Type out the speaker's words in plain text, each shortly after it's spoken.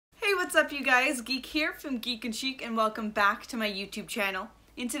What's up you guys, Geek here from Geek.en.Chic and welcome back to my YouTube channel.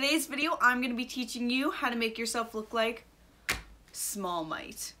 In today's video, I'm going to be teaching you how to make yourself look like Small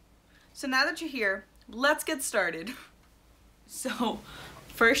Mite. So now that you're here, let's get started. So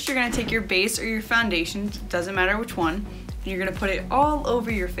first you're going to take your base or your foundation, doesn't matter which one, and you're going to put it all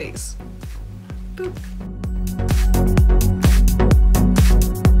over your face. Boop.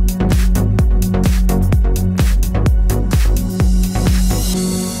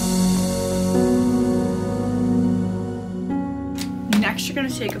 Next, you're going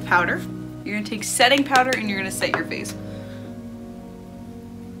to take a powder. You're going to take setting powder and you're going to set your face.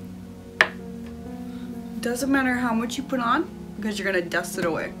 Doesn't matter how much you put on because you're going to dust it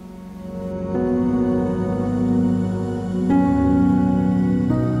away.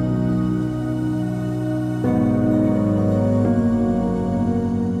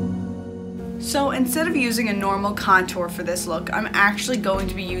 So instead of using a normal contour for this look, I'm actually going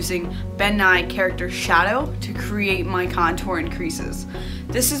to be using Ben Nye Character Shadow to create my contour and creases.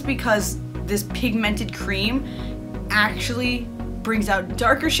 This is because this pigmented cream actually brings out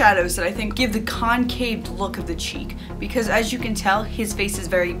darker shadows that I think give the concave look of the cheek. Because as you can tell, his face is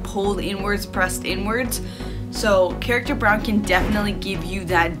very pulled inwards, pressed inwards. So Character Brown can definitely give you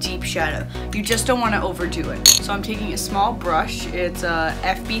that deep shadow. You just don't want to overdo it. So I'm taking a small brush. It's a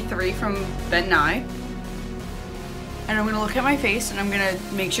FB3 from Ben Nye. And I'm going to look at my face and I'm going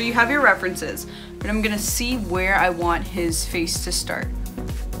to make sure you have your references. But I'm going to see where I want his face to start.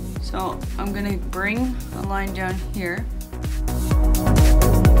 So I'm going to bring a line down here.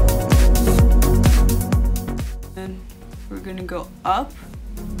 And we're going to go up.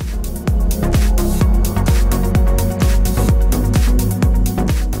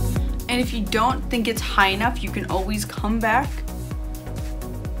 And if you don't think it's high enough, you can always come back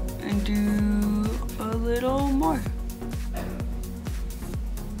and do a little more.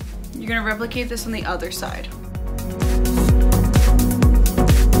 You're gonna replicate this on the other side.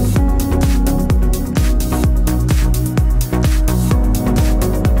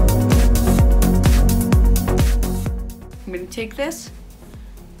 I'm gonna take this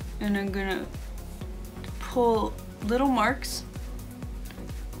and I'm gonna pull little marks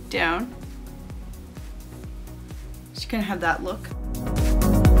down. So you're gonna have that look.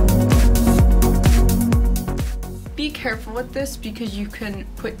 Be careful with this because you can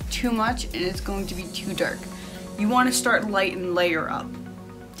put too much and it's going to be too dark. You want to start light and layer up.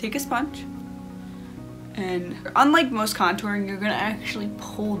 Take a sponge and unlike most contouring, you're gonna actually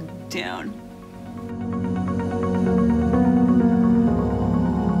pull down.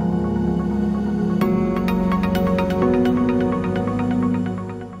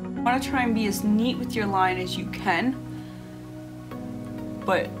 Try and be as neat with your line as you can,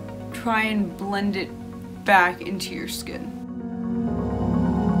 but try and blend it back into your skin.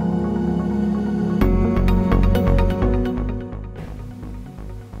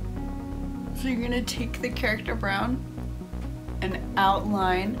 So you're gonna take the Character Brown and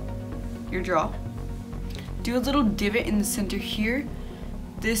outline your jaw. Do a little divot in the center here.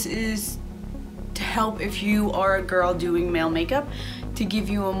 This is to help if you are a girl doing male makeup, to give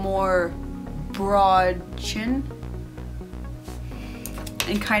you a more broad chin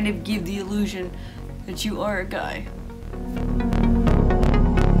and kind of give the illusion that you are a guy.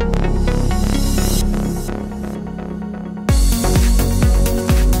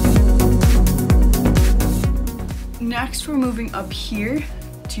 Next, we're moving up here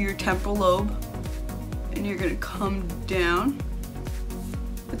to your temporal lobe and you're gonna come down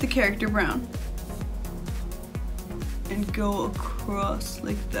with the Character Brown and go across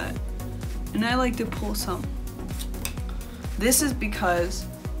like that. And I like to pull some. This is because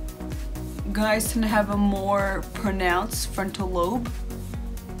guys tend to have a more pronounced frontal lobe,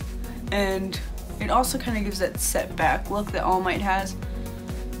 and it also kind of gives that set back look that All Might has.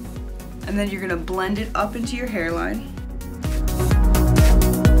 And then you're gonna blend it up into your hairline.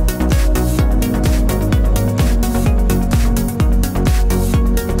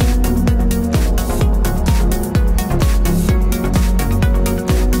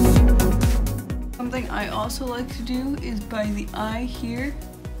 I also like to do is by the eye here,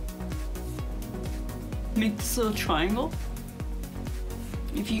 make this little triangle,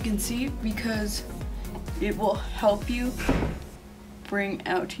 if you can see, because it will help you bring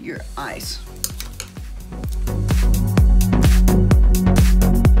out your eyes.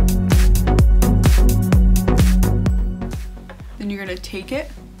 Then you're gonna take it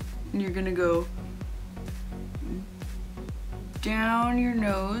and you're gonna go down your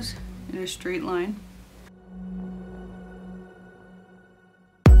nose in a straight line.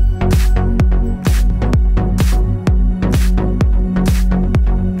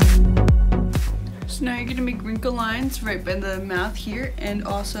 you're gonna make wrinkle lines right by the mouth here and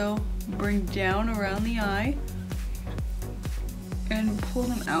also bring down around the eye and pull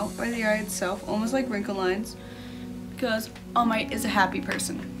them out by the eye itself, almost like wrinkle lines, because All Might is a happy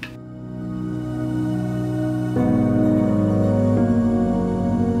person.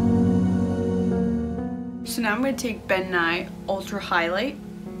 So now I'm going to take Ben Nye Ultra Highlight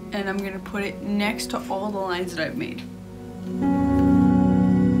and I'm going to put it next to all the lines that I've made.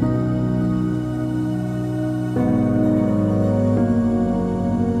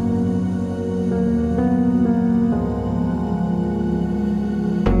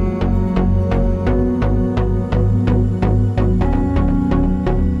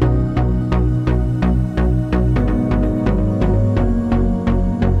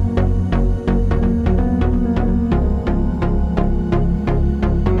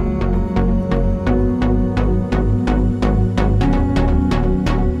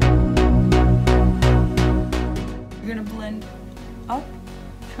 Up,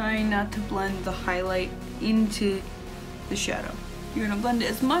 trying not to blend the highlight into the shadow. You're going to blend it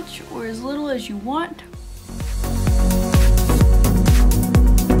as much or as little as you want.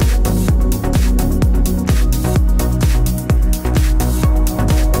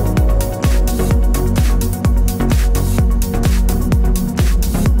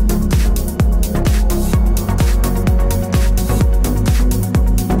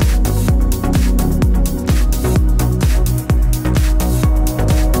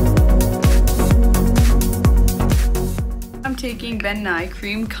 I'm taking Ben Nye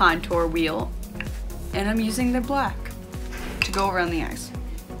Cream Contour Wheel and I'm using the black to go around the eyes.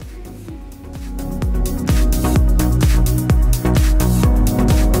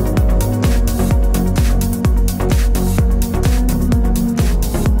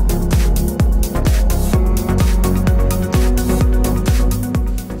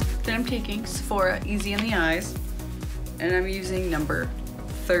 Then I'm taking Sephora Easy on the Eyes and I'm using number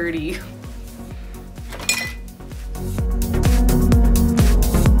 30.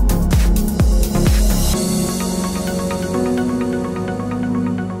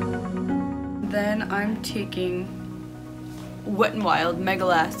 Then I'm taking Wet n Wild Mega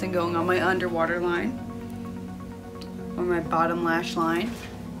Last and going on my underwater line or my bottom lash line.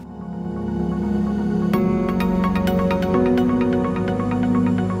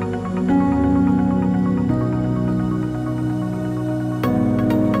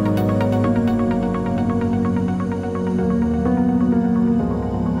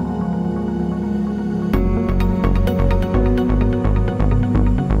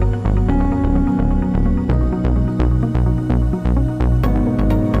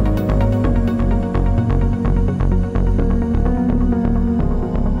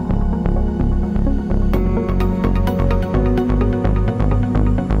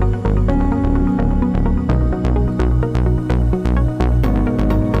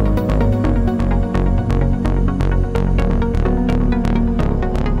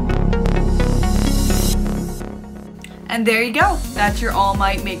 And there you go, that's your All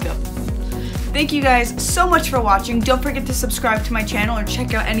Might makeup. Thank you guys so much for watching. Don't forget to subscribe to my channel or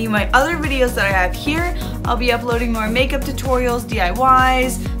check out any of my other videos that I have here. I'll be uploading more makeup tutorials,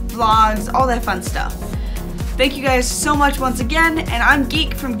 DIYs, vlogs, all that fun stuff. Thank you guys so much once again, and I'm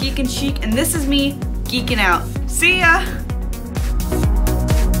Geek from Geek.en.Chic, and this is me geeking out. See ya!